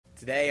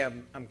Today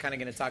I'm kind of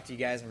going to talk to you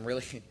guys. I'm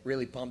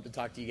really pumped to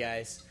talk to you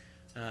guys.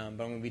 But I'm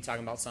going to be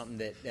talking about something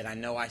that I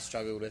know I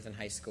struggled with in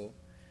high school.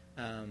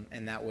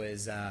 And that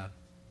was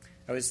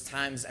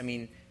times,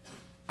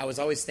 I was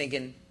always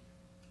thinking,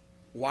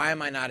 why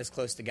am I not as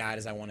close to God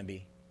as I want to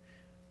be?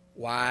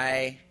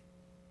 Why,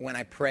 when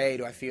I pray,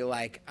 do I feel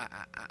like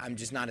I'm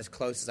just not as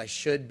close as I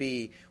should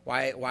be?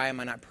 Why am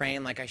I not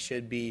praying like I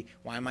should be?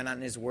 Why am I not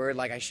in His Word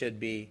like I should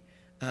be?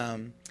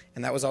 And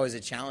that was always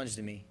a challenge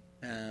to me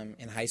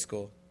in high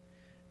school.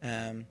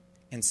 And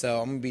so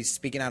I'm going to be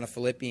speaking out of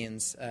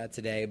Philippians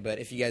today, but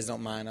if you guys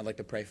don't mind, I'd like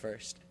to pray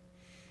first.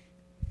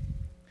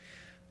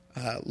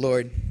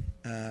 Lord,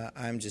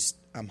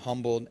 I'm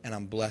humbled and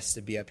I'm blessed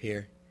to be up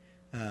here.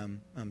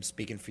 I'm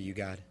speaking for you,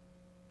 God.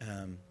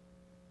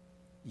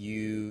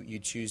 You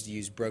choose to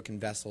use broken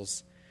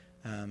vessels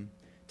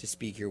to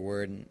speak your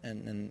word,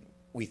 and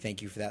we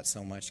thank you for that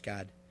so much,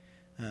 God.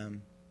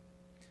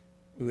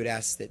 We would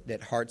ask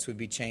that hearts would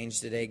be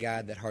changed today,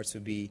 God, that hearts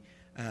would be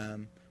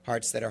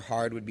hearts that are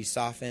hard would be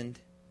softened,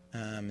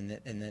 and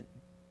that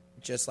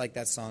just like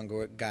that song,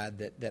 God,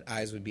 that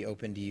eyes would be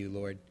open to you,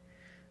 Lord.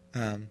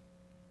 I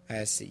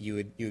ask that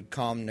you would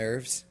calm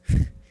nerves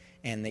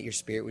and that your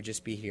spirit would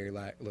just be here,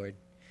 Lord.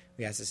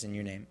 We ask this in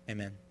your name.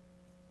 Amen.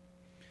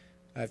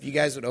 If you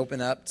guys would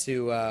open up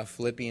to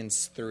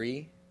Philippians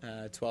 3,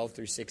 12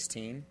 through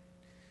 16.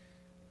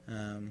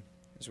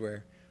 Is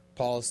where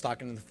Paul is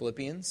talking to the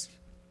Philippians.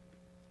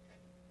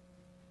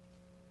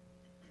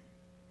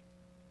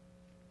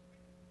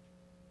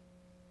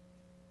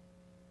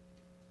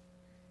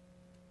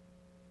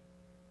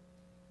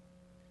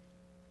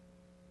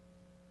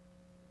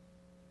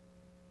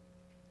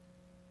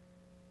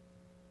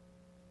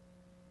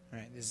 All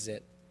right, this is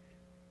it.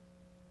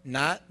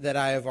 Not that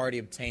I have already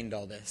obtained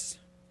all this,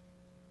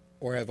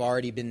 or have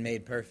already been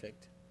made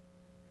perfect,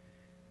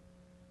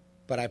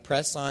 but I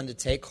press on to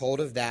take hold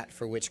of that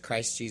for which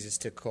Christ Jesus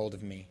took hold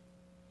of me.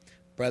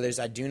 Brothers,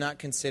 I do not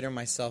consider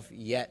myself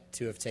yet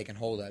to have taken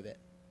hold of it,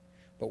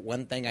 but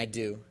one thing I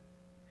do,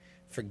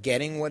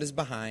 forgetting what is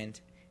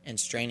behind and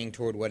straining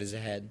toward what is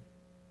ahead.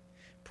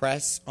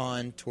 Press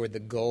on toward the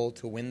goal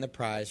to win the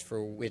prize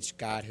for which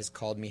God has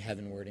called me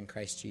heavenward in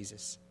Christ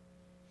Jesus.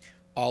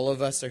 All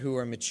of us who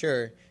are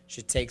mature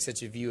should take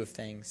such a view of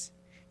things.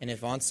 And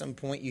if on some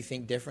point you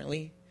think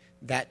differently,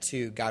 that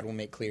too God will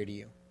make clear to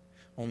you.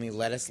 Only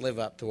let us live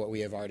up to what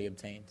we have already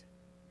obtained.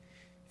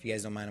 If you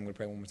guys don't mind, I'm going to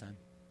pray one more time.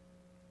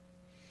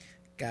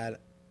 God,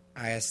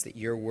 I ask that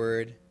your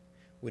word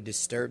would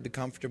disturb the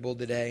comfortable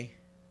today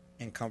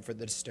and comfort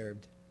the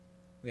disturbed.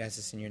 We ask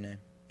this in your name.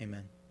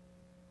 Amen.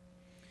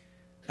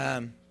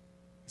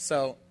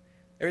 So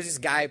there was this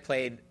guy I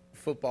played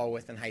football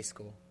with in high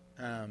school.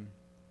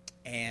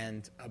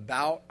 And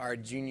about our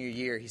junior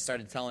year, he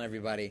started telling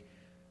everybody,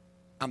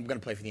 I'm going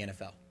to play for the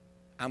NFL.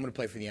 I'm going to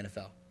play for the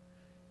NFL.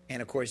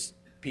 And, of course,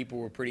 people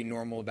were pretty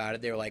normal about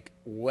it. They were like,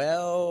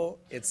 well,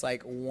 it's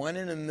like 1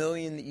 in a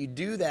million that you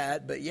do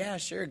that. But, yeah,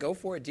 sure, go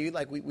for it, dude.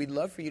 Like, we'd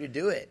love for you to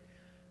do it.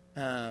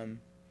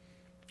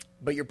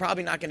 But you're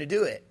probably not going to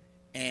do it.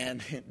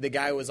 And the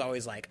guy was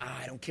always like,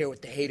 I don't care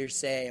what the haters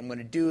say. I'm going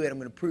to do it. I'm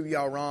going to prove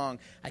y'all wrong.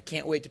 I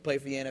can't wait to play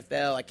for the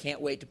NFL. I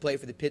can't wait to play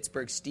for the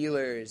Pittsburgh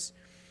Steelers.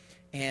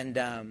 And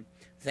the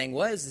thing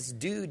was, this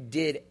dude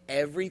did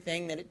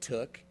everything that it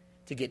took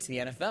to get to the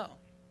NFL.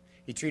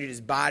 He treated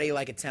his body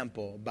like a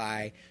temple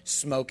by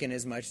smoking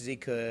as much as he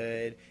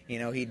could. You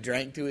know, he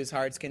drank to his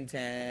heart's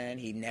content.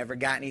 He never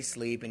got any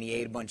sleep, and he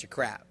ate a bunch of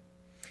crap.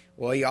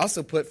 Well, he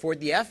also put forth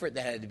the effort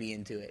that had to be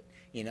into it.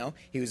 You know,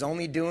 he was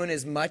only doing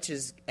as much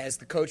as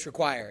the coach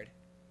required,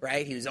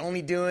 right? He was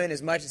only doing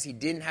as much as he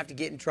didn't have to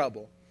get in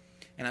trouble.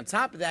 And on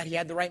top of that, he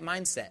had the right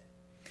mindset.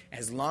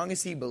 As long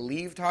as he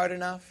believed hard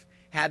enough,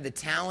 had the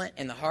talent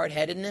and the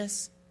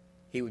hard-headedness,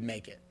 he would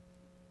make it.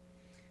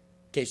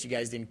 In case you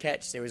guys didn't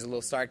catch, there was a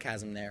little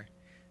sarcasm there.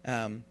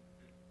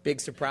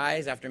 Big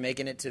surprise, after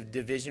making it to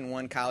Division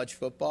I college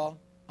football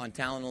on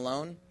talent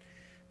alone,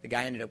 the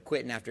guy ended up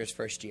quitting after his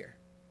first year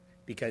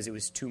because it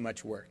was too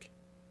much work.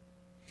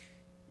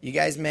 You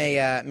guys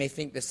may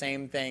think the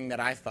same thing that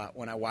I thought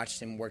when I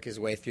watched him work his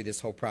way through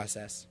this whole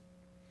process.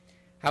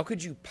 How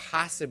could you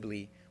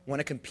possibly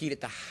want to compete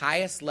at the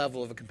highest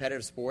level of a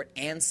competitive sport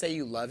and say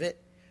you love it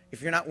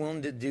if you're not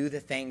willing to do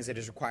the things that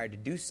is required to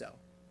do so?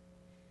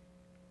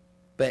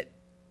 But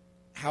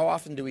how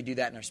often do we do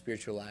that in our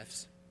spiritual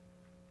lives?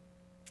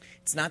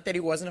 It's not that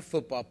he wasn't a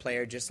football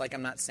player, just like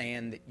I'm not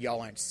saying that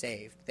y'all aren't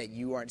saved, that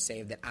you aren't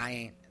saved, that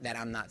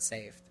I'm not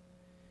saved.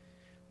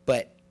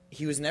 But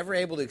he was never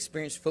able to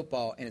experience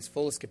football in its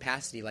fullest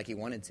capacity like he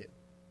wanted to.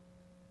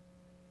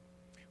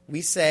 We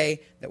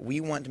say that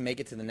we want to make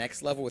it to the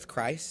next level with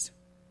Christ,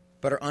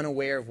 but are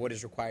unaware of what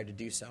is required to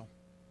do so.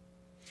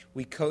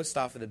 We coast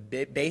off of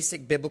the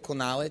basic biblical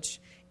knowledge,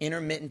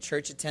 intermittent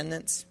church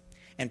attendance,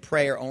 and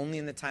prayer only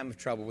in the time of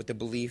trouble with the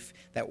belief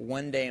that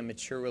one day a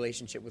mature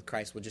relationship with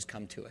Christ will just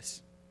come to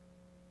us.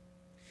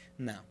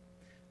 No,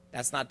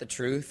 that's not the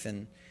truth,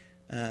 and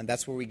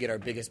that's where we get our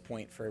biggest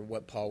point for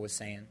what Paul was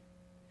saying.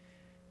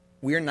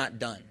 We're not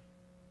done.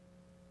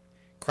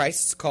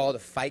 Christ's call to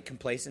fight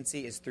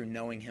complacency is through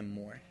knowing him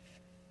more.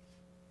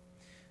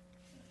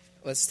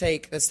 Let's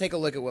take a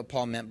look at what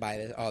Paul meant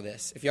by all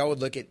this. If y'all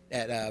would look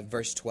at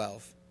verse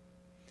 12.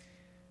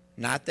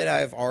 Not that I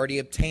have already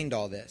obtained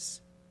all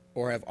this,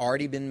 or have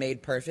already been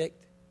made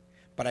perfect,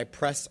 but I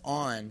press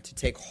on to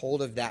take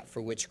hold of that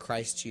for which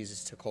Christ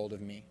Jesus took hold of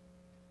me.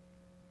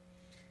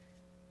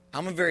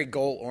 I'm a very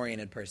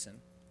goal-oriented person.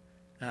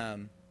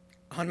 On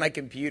my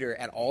computer,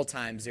 at all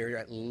times, there are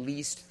at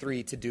least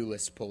 3 to-do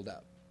lists pulled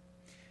up.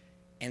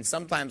 And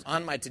sometimes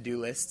on my to-do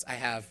lists, I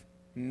have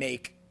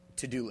make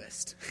to-do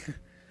list.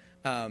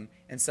 And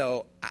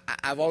so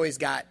I've always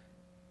got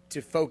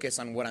to focus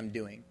on what I'm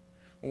doing.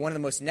 One of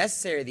the most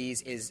necessary of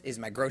these is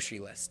my grocery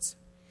lists.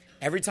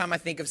 Every time I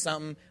think of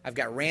something, I've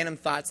got random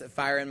thoughts that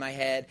fire in my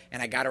head,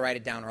 and I got to write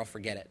it down or I'll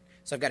forget it.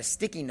 So I've got a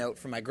sticky note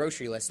for my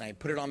grocery list, and I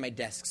put it on my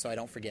desk so I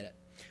don't forget it.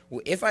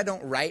 Well, if I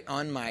don't write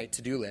on my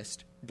to-do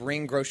list,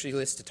 bring grocery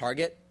list to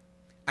Target,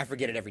 I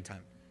forget it every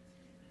time.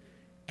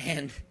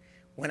 And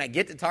when I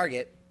get to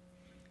Target,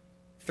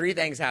 3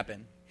 things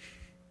happen.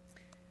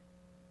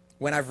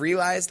 When I've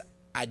realized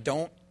I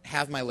don't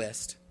have my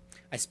list,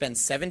 I spend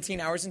 17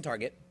 hours in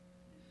Target.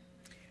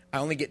 I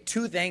only get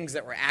 2 things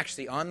that were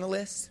actually on the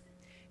list.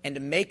 And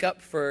to make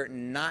up for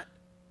not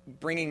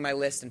bringing my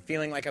list and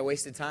feeling like I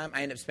wasted time,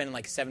 I end up spending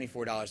like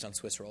 $74 on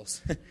Swiss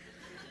rolls.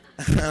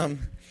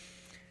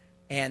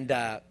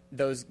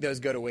 Those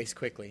go to waste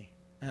quickly.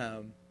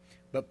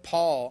 But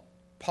Paul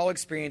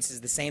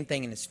experiences the same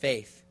thing in his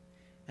faith.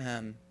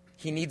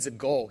 He needs a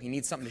goal. He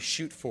needs something to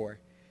shoot for.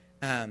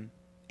 And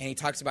he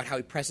talks about how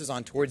he presses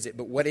on towards it.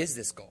 But what is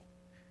this goal?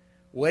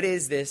 What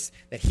is this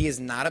that he has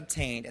not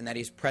obtained and that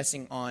he's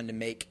pressing on to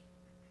make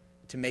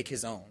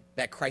his own,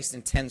 that Christ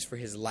intends for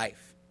his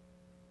life?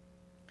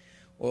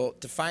 Well,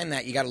 to find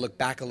that, you got to look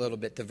back a little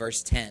bit to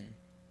verse 10.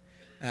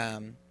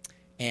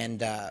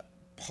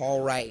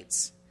 Paul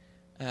writes,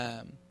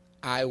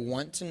 I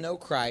want to know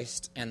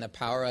Christ and the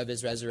power of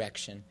his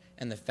resurrection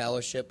and the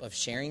fellowship of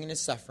sharing in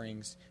his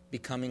sufferings,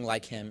 becoming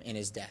like him in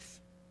his death.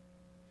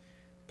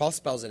 Paul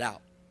spells it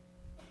out.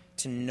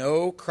 To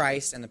know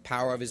Christ and the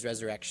power of his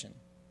resurrection.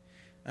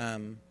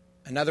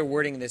 Another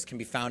wording of this can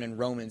be found in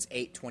Romans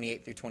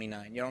 8:28 through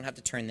 29. You don't have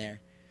to turn there.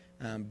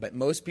 But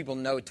most people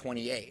know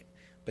 28.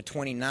 But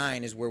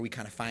 29 is where we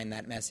kind of find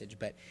that message.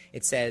 But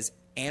it says,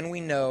 and we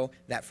know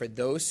that for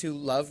those who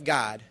love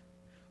God,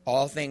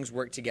 all things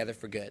work together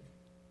for good.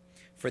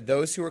 For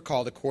those who are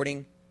called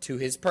according to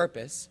his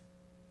purpose,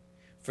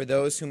 for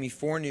those whom he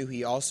foreknew,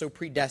 he also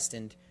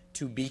predestined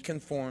to be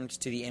conformed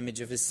to the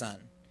image of his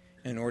Son,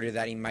 in order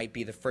that he might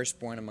be the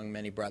firstborn among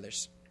many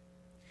brothers.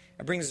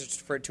 That brings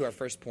us to our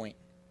first point.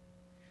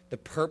 The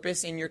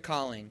purpose in your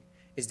calling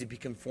is to be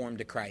conformed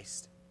to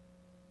Christ.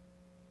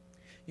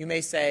 You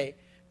may say,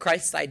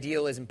 Christ's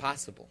ideal is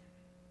impossible.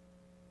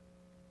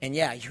 And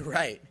yeah, you're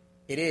right.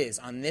 It is.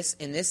 In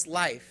this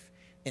life,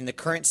 in the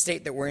current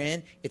state that we're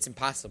in, it's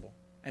impossible.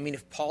 I mean,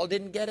 if Paul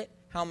didn't get it,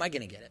 how am I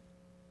going to get it?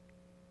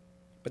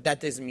 But that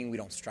doesn't mean we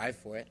don't strive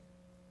for it.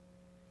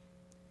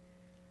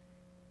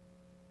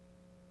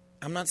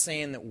 I'm not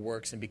saying that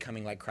works and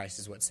becoming like Christ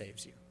is what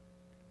saves you.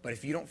 But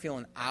if you don't feel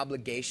an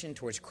obligation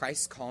towards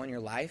Christ's call in your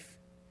life,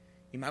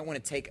 you might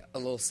want to take a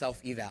little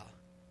self-eval.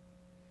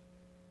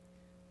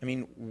 I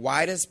mean,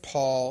 why does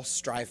Paul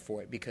strive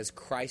for it? Because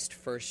Christ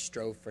first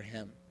strove for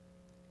him.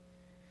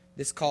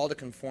 This call to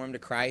conform to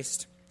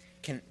Christ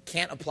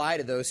can't apply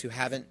to those who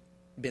haven't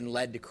been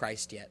led to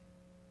Christ yet.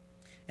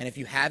 And if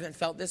you haven't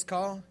felt this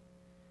call,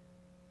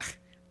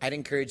 I'd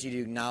encourage you to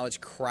acknowledge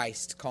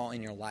Christ's call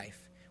in your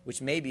life,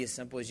 which may be as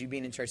simple as you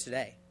being in church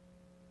today.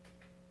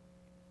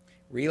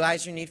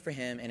 Realize your need for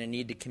him and a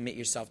need to commit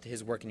yourself to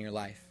his work in your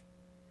life.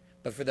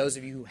 But for those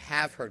of you who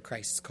have heard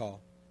Christ's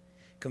call,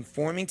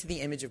 conforming to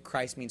the image of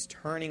Christ means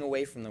turning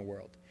away from the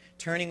world,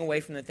 turning away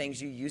from the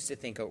things you used to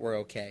think were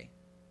okay.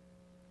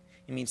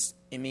 It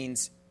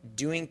means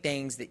doing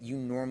things that you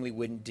normally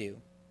wouldn't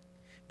do.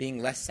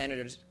 Being less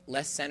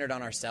centered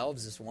on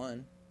ourselves is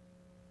one.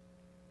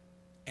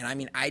 And I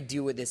mean, I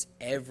deal with this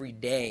every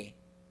day.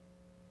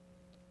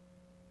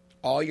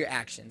 All your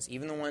actions,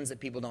 even the ones that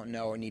people don't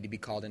know or need to be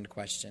called into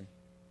question.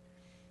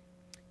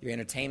 Your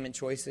entertainment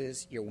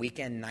choices, your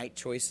weekend night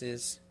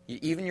choices,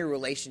 even your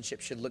relationship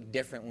should look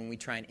different when we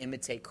try and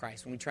imitate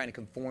Christ, when we try to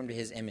conform to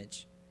his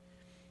image.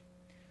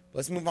 But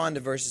let's move on to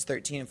verses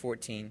 13 and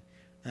 14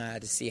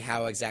 to see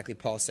how exactly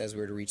Paul says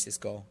we're to reach this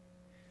goal.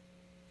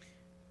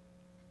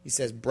 He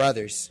says,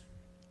 brothers,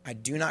 I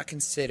do not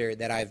consider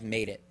that I have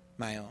made it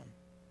my own.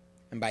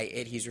 And by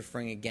it, he's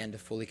referring again to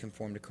fully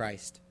conform to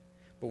Christ.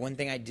 But one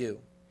thing I do,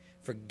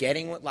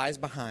 forgetting what lies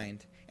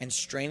behind and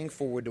straining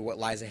forward to what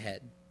lies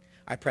ahead,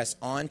 I press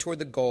on toward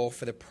the goal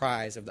for the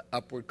prize of the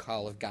upward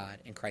call of God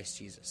in Christ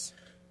Jesus.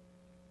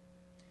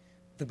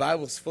 The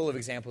Bible is full of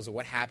examples of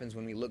what happens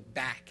when we look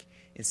back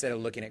instead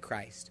of looking at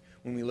Christ,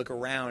 when we look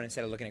around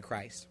instead of looking at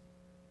Christ.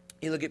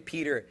 You look at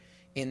Peter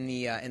in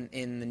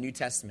the New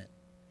Testament.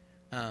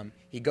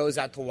 He goes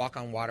out to walk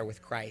on water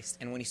with Christ,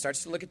 and when he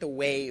starts to look at the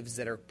waves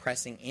that are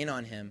pressing in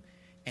on him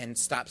and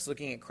stops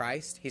looking at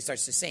Christ, he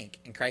starts to sink,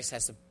 and Christ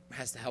has to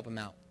has to help him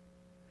out.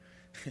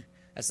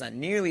 That's not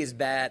nearly as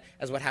bad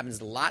as what happens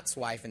to Lot's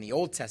wife in the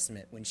Old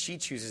Testament when she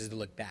chooses to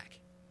look back.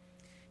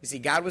 You see,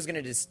 God was going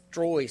to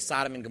destroy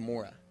Sodom and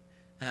Gomorrah,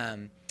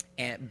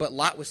 but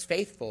Lot was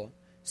faithful,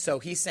 so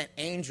he sent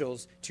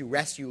angels to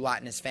rescue Lot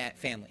and his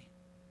family.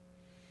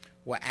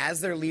 Well,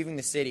 as they're leaving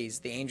the cities,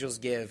 the angels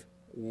give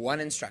one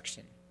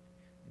instruction: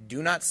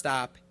 do not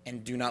stop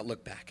and do not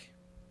look back.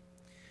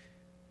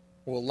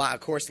 Well, of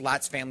course,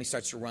 Lot's family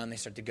starts to run. They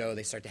start to go.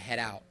 They start to head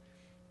out.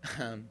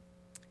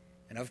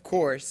 And of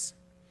course,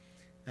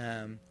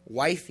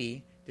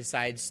 wifey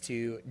decides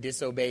to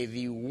disobey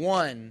the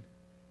one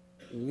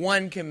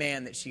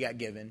command that she got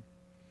given,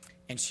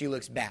 and she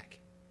looks back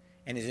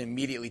and is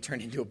immediately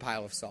turned into a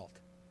pile of salt.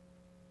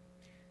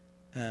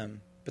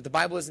 But the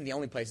Bible isn't the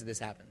only place that this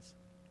happens.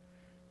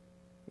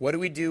 What do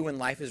we do when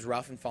life is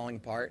rough and falling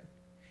apart?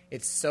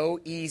 It's so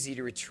easy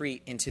to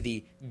retreat into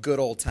the good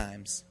old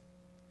times.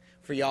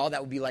 For y'all,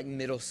 that would be like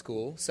middle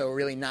school, so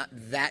really not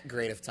that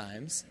great of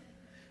times.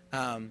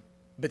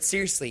 But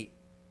seriously,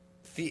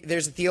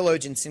 there's a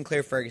theologian,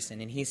 Sinclair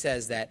Ferguson, and he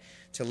says that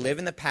to live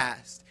in the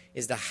past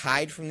is to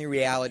hide from the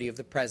reality of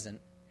the present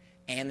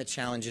and the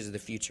challenges of the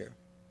future.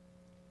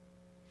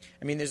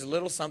 I mean, there's a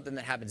little something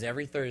that happens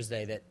every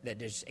Thursday that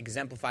just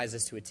exemplifies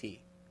this to a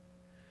T.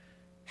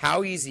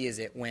 How easy is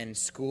it when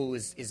school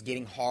is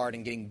getting hard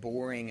and getting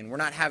boring and we're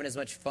not having as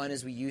much fun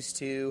as we used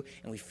to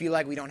and we feel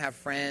like we don't have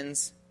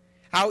friends?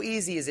 How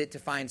easy is it to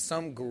find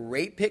some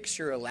great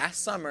picture of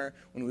last summer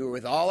when we were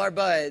with all our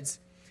buds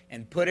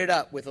and put it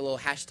up with a little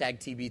hashtag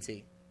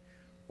TBT,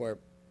 or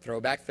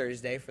Throwback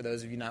Thursday for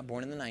those of you not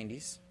born in the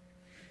 90s.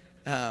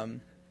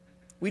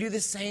 We do the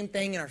same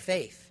thing in our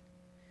faith.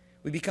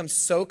 We become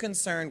so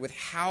concerned with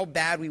how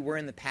bad we were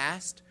in the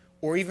past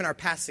or even our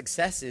past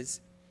successes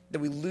that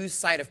we lose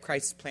sight of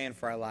Christ's plan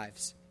for our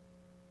lives.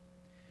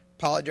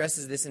 Paul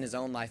addresses this in his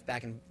own life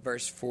back in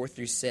verse 4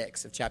 through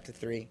 6 of chapter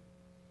 3.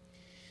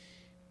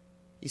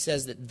 He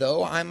says that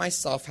though I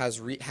myself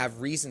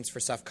have reasons for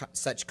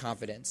such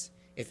confidence,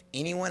 if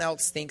anyone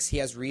else thinks he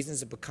has reasons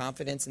to put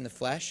confidence in the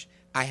flesh,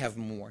 I have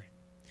more.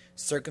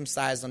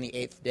 Circumcised on the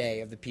 8th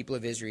day, of the people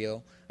of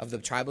Israel, of the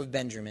tribe of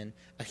Benjamin,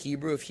 a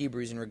Hebrew of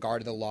Hebrews in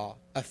regard to the law,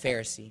 a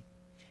Pharisee.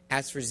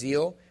 As for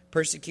zeal,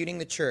 persecuting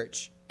the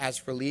church. As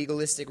for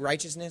legalistic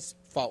righteousness,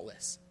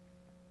 faultless.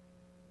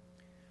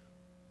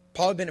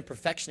 Paul had been a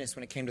perfectionist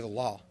when it came to the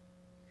law.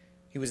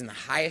 He was in the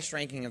highest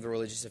ranking of the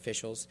religious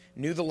officials,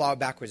 knew the law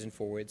backwards and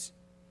forwards.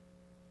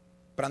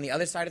 But on the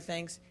other side of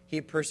things, he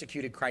had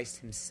persecuted Christ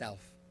himself.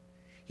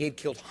 He had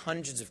killed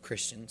hundreds of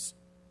Christians.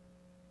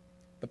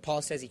 But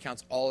Paul says he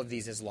counts all of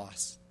these as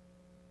loss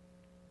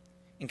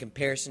in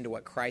comparison to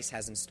what Christ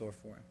has in store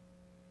for him.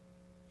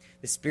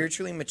 The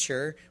spiritually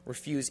mature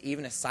refuse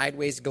even a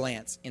sideways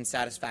glance in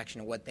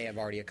satisfaction of what they have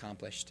already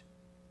accomplished.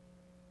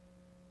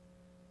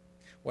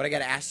 What I got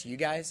to ask you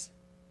guys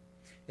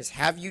is,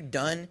 have you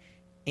done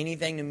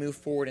anything to move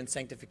forward in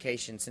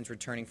sanctification since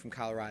returning from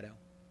Colorado?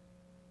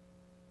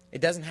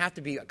 It doesn't have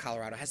to be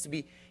Colorado. It has to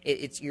be,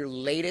 it's your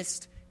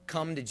latest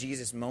come to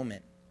Jesus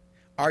moment.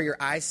 Are your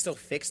eyes still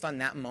fixed on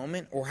that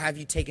moment, or have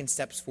you taken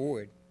steps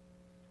forward?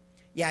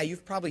 Yeah,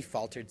 you've probably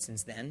faltered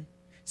since then,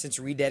 since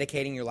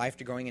rededicating your life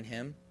to growing in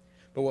Him.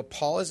 But what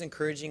Paul is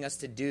encouraging us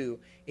to do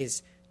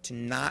is to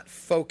not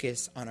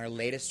focus on our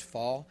latest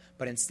fall,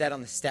 but instead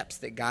on the steps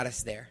that got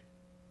us there.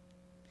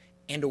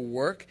 And to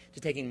work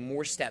to taking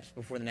more steps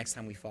before the next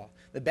time we fall.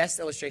 The best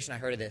illustration I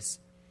heard of this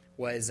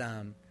was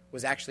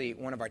actually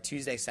one of our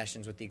Tuesday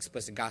sessions with the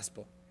Explicit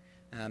Gospel.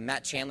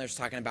 Matt Chandler's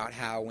talking about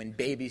how when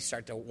babies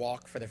start to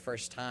walk for the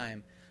first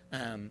time,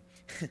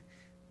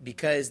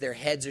 because their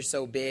heads are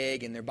so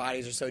big and their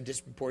bodies are so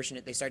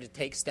disproportionate, they start to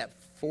take steps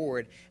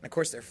forward. And of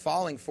course, they're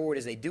falling forward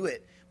as they do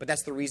it, but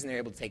that's the reason they're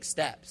able to take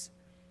steps.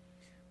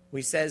 Well,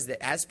 he says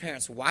that as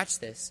parents watch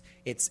this,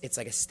 it's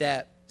like a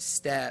step,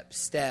 step,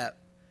 step,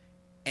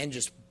 and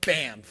just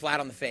bam, flat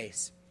on the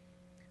face.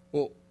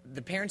 Well,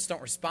 the parents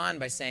don't respond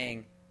by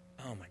saying,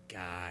 oh my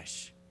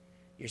gosh,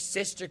 your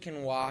sister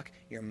can walk,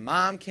 your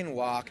mom can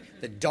walk,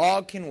 the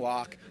dog can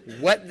walk.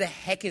 What the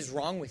heck is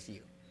wrong with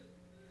you?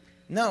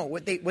 No,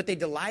 what they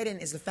delight in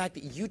is the fact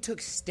that you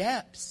took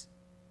steps.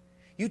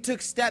 You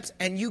took steps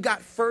and you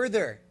got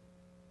further.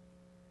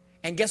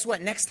 And guess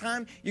what? Next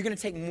time, you're going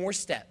to take more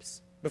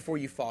steps before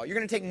you fall. You're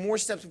going to take more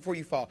steps before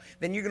you fall.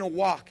 Then you're going to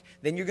walk.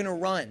 Then you're going to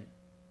run.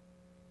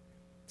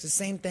 It's the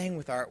same thing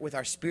with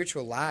our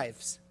spiritual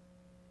lives.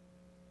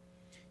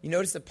 You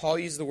notice that Paul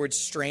used the word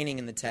straining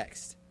in the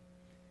text.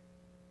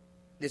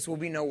 This will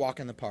be no walk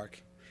in the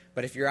park.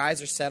 But if your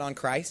eyes are set on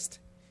Christ,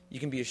 you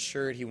can be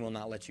assured He will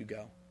not let you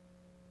go.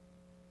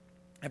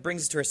 That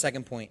brings us to our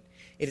second point.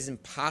 It is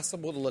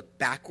impossible to look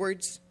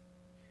backwards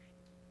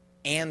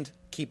and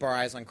keep our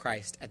eyes on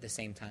Christ at the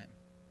same time.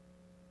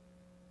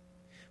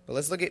 But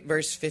let's look at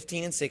verse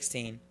 15 and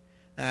 16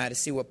 to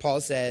see what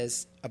Paul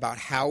says about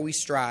how we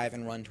strive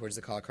and run towards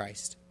the call of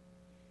Christ.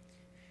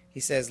 He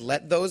says,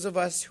 let those of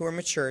us who are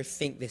mature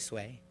think this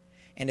way.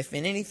 And if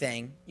in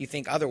anything you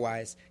think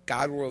otherwise,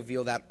 God will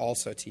reveal that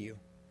also to you.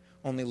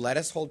 Only let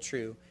us hold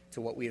true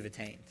to what we have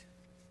attained.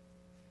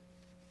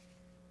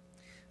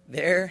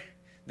 There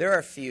are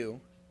a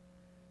few.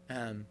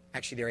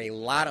 Actually, there are a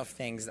lot of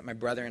things that my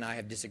brother and I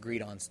have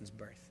disagreed on since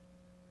birth.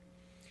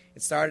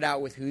 It started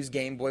out with whose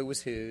Game Boy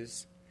was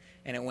whose,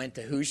 and it went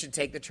to who should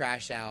take the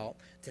trash out,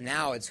 to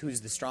now it's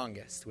who's the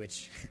strongest,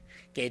 which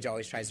Gage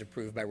always tries to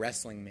prove by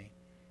wrestling me.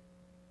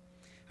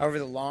 However,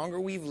 the longer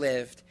we've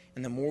lived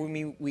and the more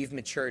we've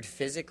matured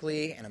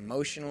physically and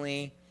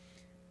emotionally,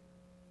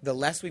 the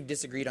less we've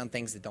disagreed on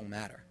things that don't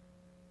matter.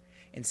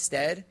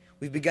 Instead,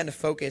 we've begun to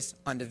focus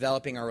on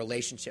developing our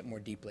relationship more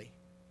deeply.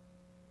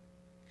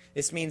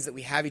 This means that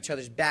we have each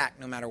other's back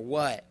no matter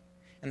what,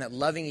 and that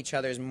loving each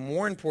other is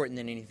more important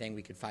than anything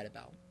we could fight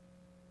about.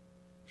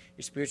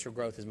 Your spiritual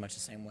growth is much the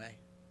same way.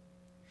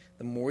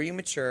 The more you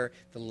mature,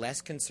 the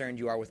less concerned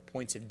you are with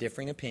points of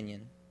differing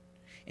opinion.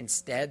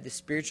 Instead, the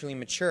spiritually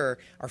mature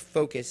are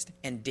focused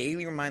and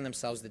daily remind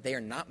themselves that they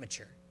are not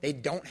mature. They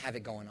don't have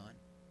it going on.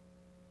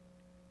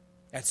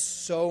 That's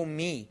so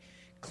me.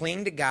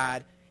 Cling to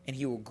God, and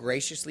He will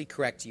graciously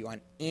correct you on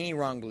any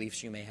wrong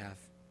beliefs you may have.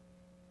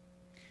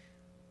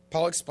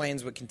 Paul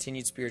explains what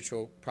continued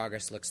spiritual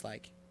progress looks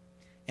like.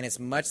 And it's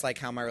much like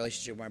how my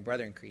relationship with my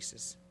brother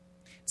increases.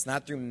 It's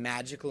not through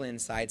magical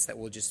insights that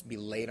will just be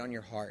laid on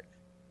your heart.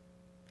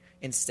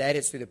 Instead,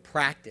 it's through the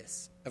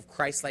practice of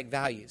Christ-like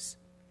values,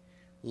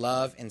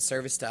 love and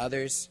service to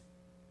others.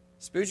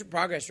 Spiritual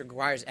progress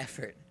requires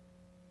effort.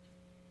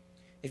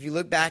 If you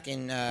look back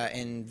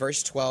in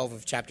verse 12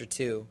 of chapter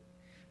 2,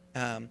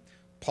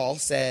 Paul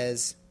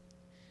says,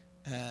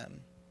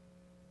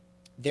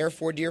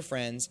 "Therefore, dear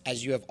friends,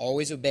 as you have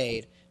always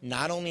obeyed,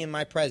 not only in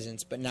my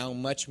presence, but now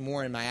much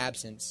more in my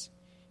absence,"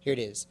 here it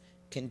is,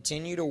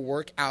 "continue to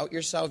work out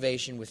your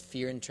salvation with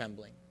fear and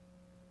trembling."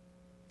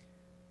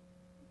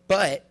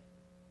 But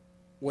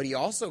what he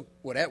also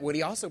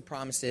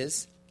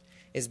promises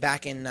is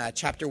back in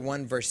chapter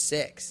 1, verse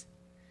 6.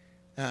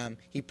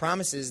 He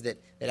promises that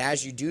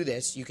as you do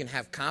this, you can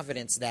have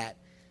confidence that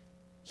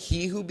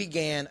He who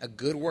began a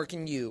good work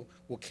in you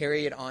will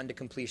carry it on to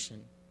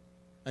completion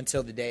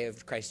until the day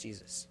of Christ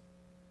Jesus.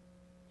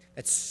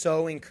 That's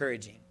so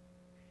encouraging.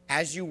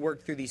 As you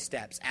work through these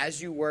steps,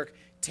 as you work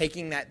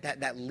taking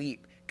that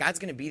leap, God's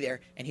going to be there,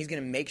 and He's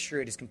going to make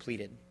sure it is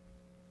completed.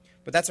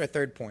 But that's our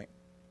third point.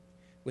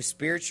 With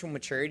spiritual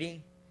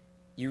maturity,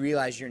 you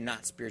realize you're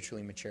not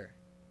spiritually mature.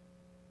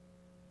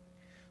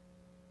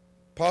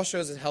 Paul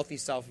shows a healthy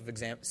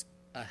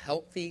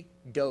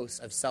dose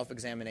of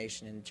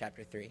self-examination in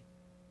chapter 3.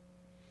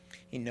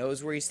 He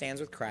knows where he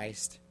stands with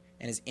Christ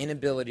and his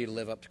inability to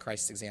live up to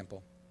Christ's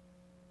example.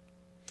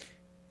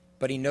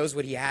 But he knows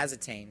what he has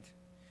attained.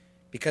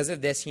 Because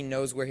of this, he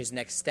knows where his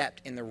next step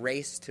in the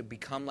race to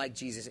become like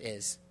Jesus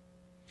is.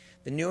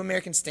 The New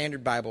American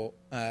Standard Bible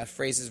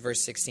phrases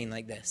verse 16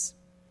 like this: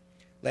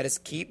 "Let us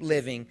keep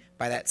living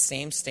by that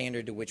same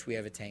standard to which we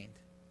have attained."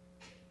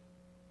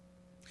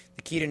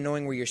 The key to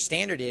knowing where your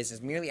standard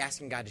is merely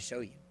asking God to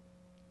show you.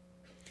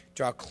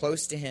 Draw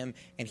close to Him,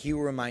 and He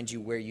will remind you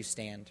where you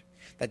stand.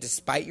 That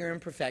despite your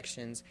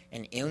imperfections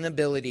and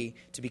inability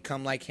to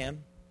become like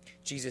Him,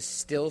 Jesus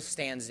still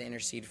stands to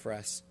intercede for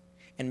us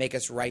and make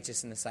us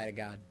righteous in the sight of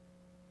God.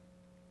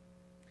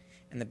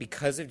 And that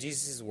because of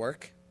Jesus'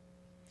 work,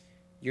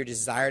 your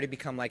desire to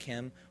become like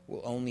Him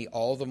will only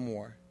all the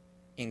more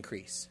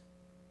increase.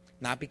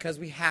 Not because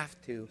we have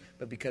to,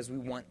 but because we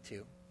want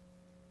to.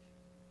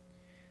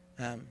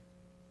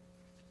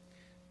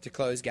 To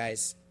close,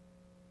 guys,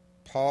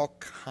 Paul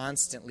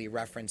constantly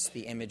referenced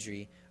the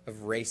imagery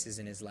of races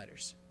in his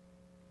letters.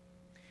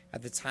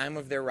 At the time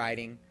of their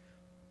writing,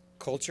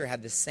 culture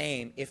had the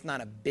same, if not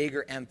a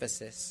bigger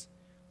emphasis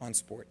on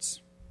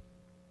sports.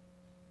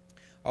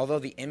 Although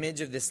the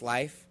image of this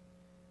life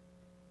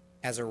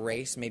as a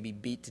race may be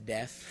beat to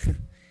death,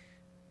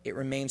 it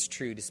remains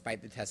true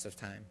despite the test of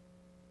time.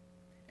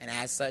 And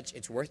as such,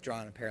 it's worth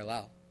drawing a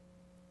parallel.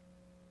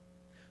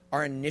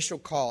 Our initial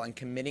call in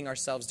committing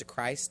ourselves to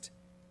Christ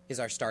is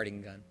our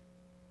starting gun.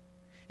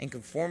 And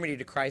conformity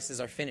to Christ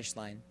is our finish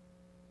line.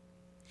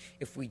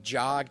 If we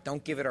jog,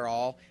 don't give it our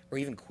all, or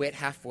even quit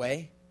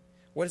halfway,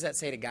 what does that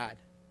say to God?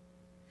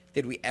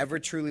 Did we ever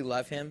truly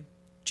love Him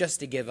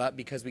just to give up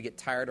because we get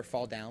tired or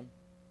fall down?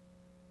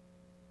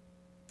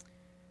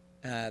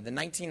 The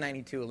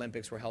 1992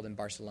 Olympics were held in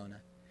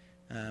Barcelona.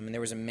 And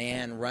there was a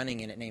man running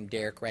in it named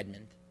Derek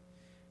Redmond.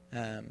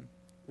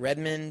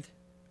 Redmond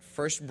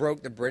first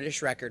broke the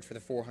British record for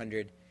the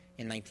 400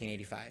 in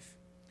 1985.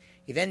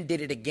 He then did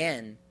it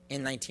again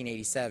in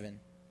 1987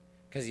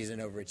 because he's an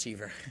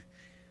overachiever.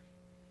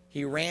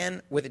 He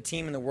ran with a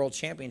team in the World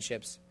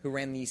Championships who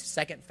ran the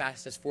second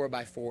fastest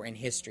 4x4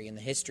 in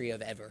the history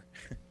of ever.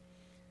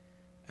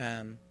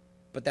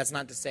 But that's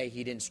not to say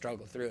he didn't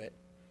struggle through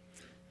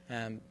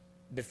it.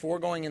 Before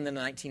going in the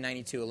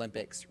 1992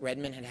 Olympics,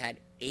 Redmond had had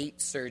 8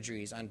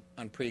 surgeries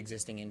on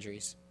pre-existing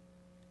injuries,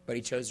 but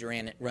he chose to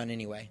run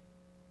anyway.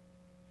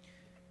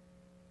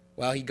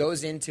 Well, he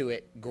goes into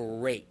it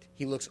great.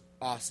 He looks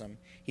awesome.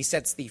 He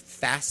sets the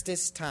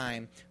fastest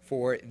time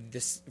for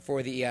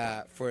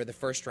the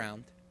first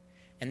round,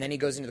 and then he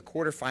goes into the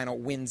quarterfinal,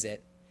 wins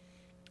it,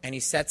 and he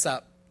sets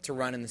up to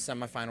run in the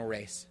semifinal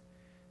race.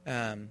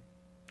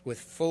 with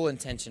full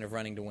intention of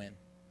running to win.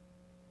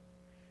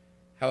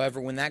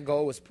 However, when that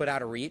goal was put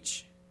out of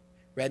reach,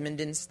 Redmond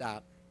didn't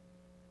stop.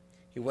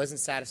 He wasn't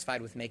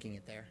satisfied with making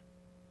it there.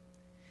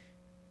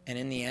 And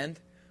in the end,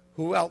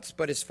 who else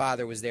but his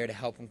father was there to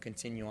help him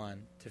continue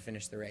on to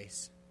finish the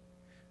race?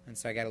 And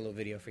so I got a little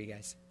video for you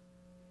guys.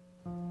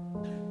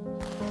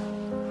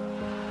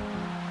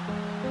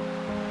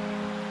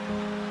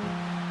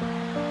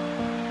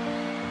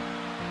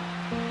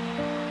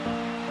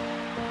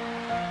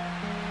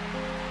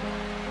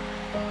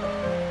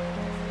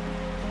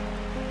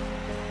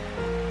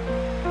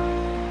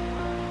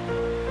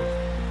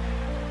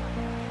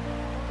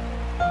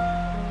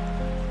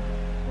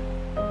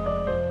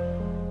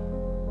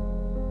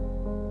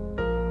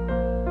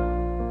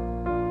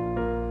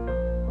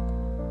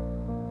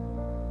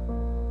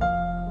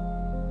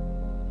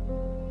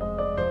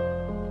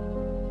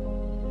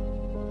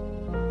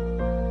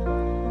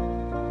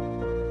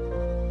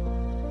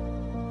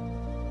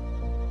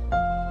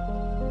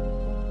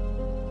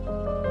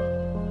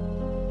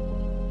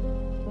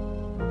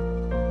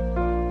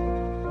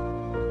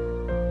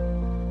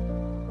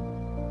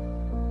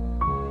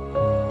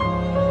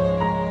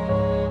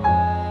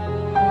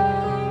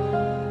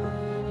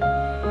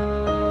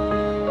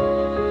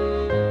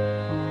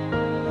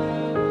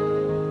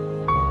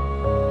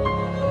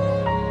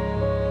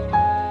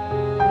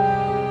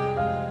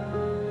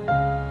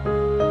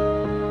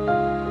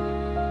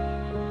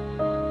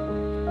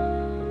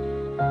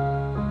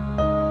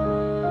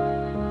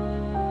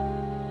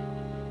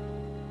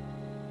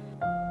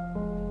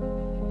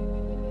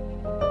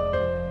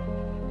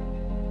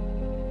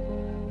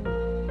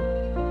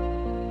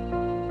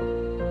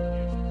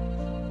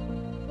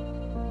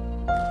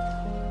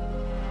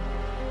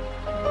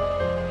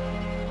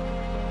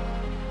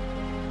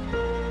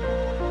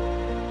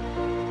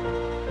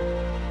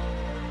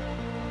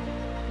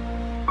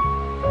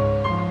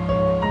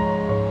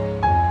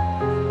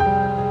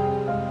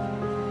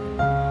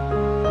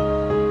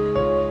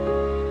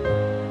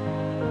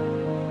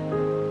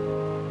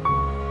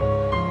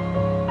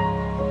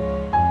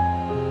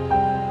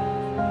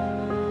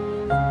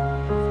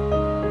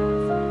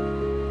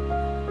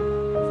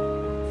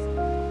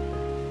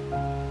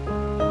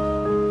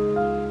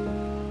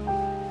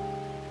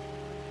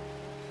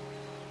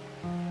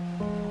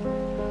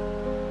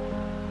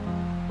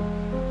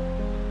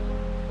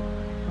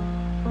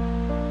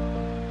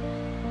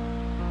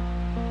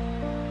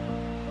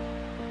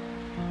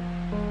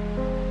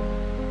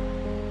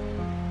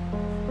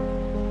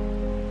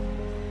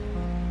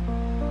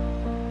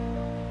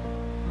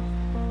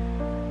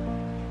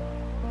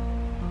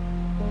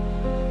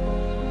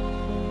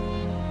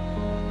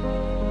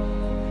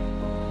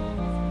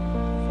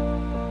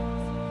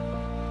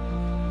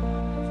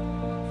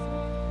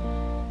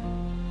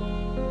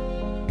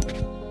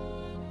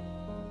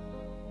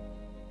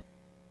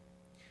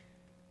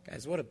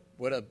 Guys,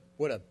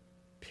 what a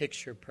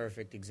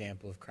picture-perfect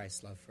example of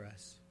Christ's love for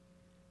us.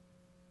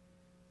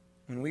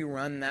 When we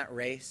run that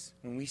race,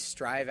 when we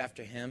strive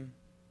after him,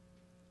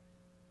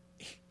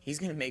 he's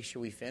going to make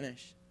sure we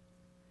finish.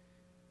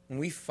 When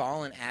we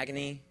fall in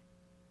agony,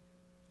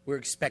 we're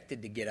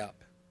expected to get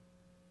up.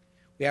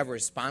 We have a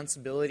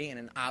responsibility and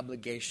an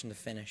obligation to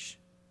finish.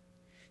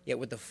 Yet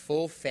with the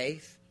full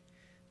faith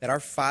that our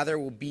Father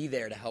will be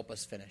there to help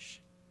us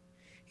finish.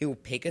 He will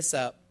pick us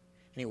up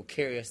and he will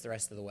carry us the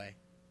rest of the way.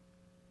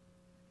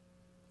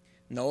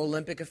 No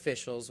Olympic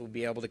officials will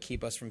be able to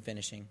keep us from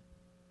finishing,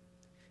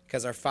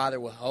 because our Father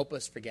will help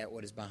us forget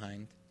what is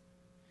behind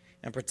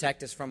and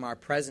protect us from our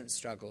present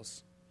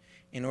struggles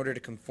in order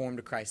to conform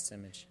to Christ's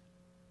image.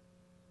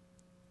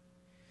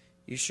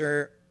 You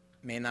sure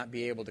may not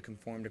be able to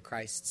conform to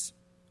Christ's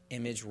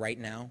image right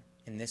now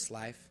in this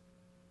life,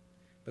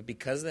 but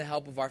because of the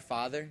help of our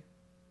Father,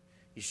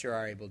 you sure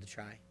are able to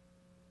try.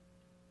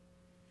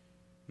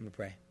 I'm going to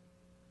pray.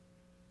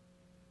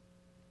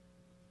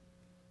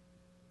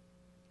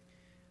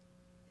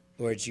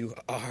 Lord, you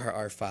are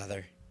our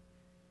Father,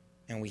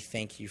 and we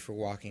thank you for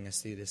walking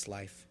us through this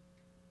life.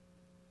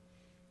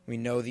 We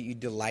know that you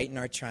delight in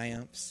our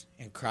triumphs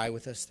and cry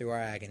with us through our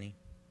agony.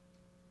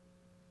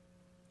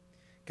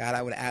 God,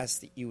 I would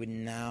ask that you would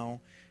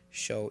now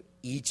show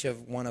each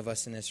of one of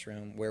us in this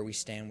room where we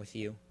stand with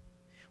you,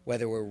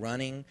 whether we're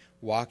running,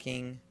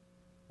 walking,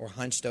 or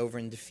hunched over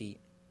in defeat.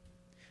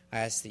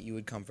 I ask that you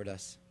would comfort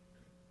us.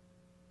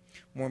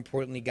 More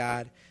importantly,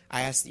 God,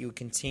 I ask that you would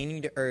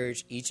continue to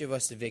urge each of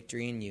us to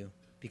victory in you,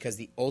 because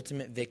the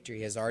ultimate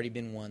victory has already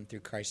been won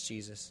through Christ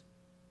Jesus.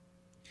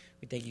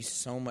 We thank you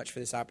so much for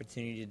this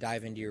opportunity to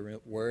dive into your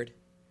word.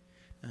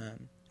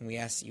 And we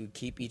ask that you would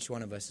keep each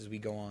one of us as we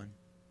go on.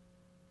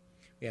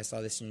 We ask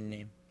all this in your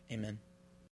name. Amen.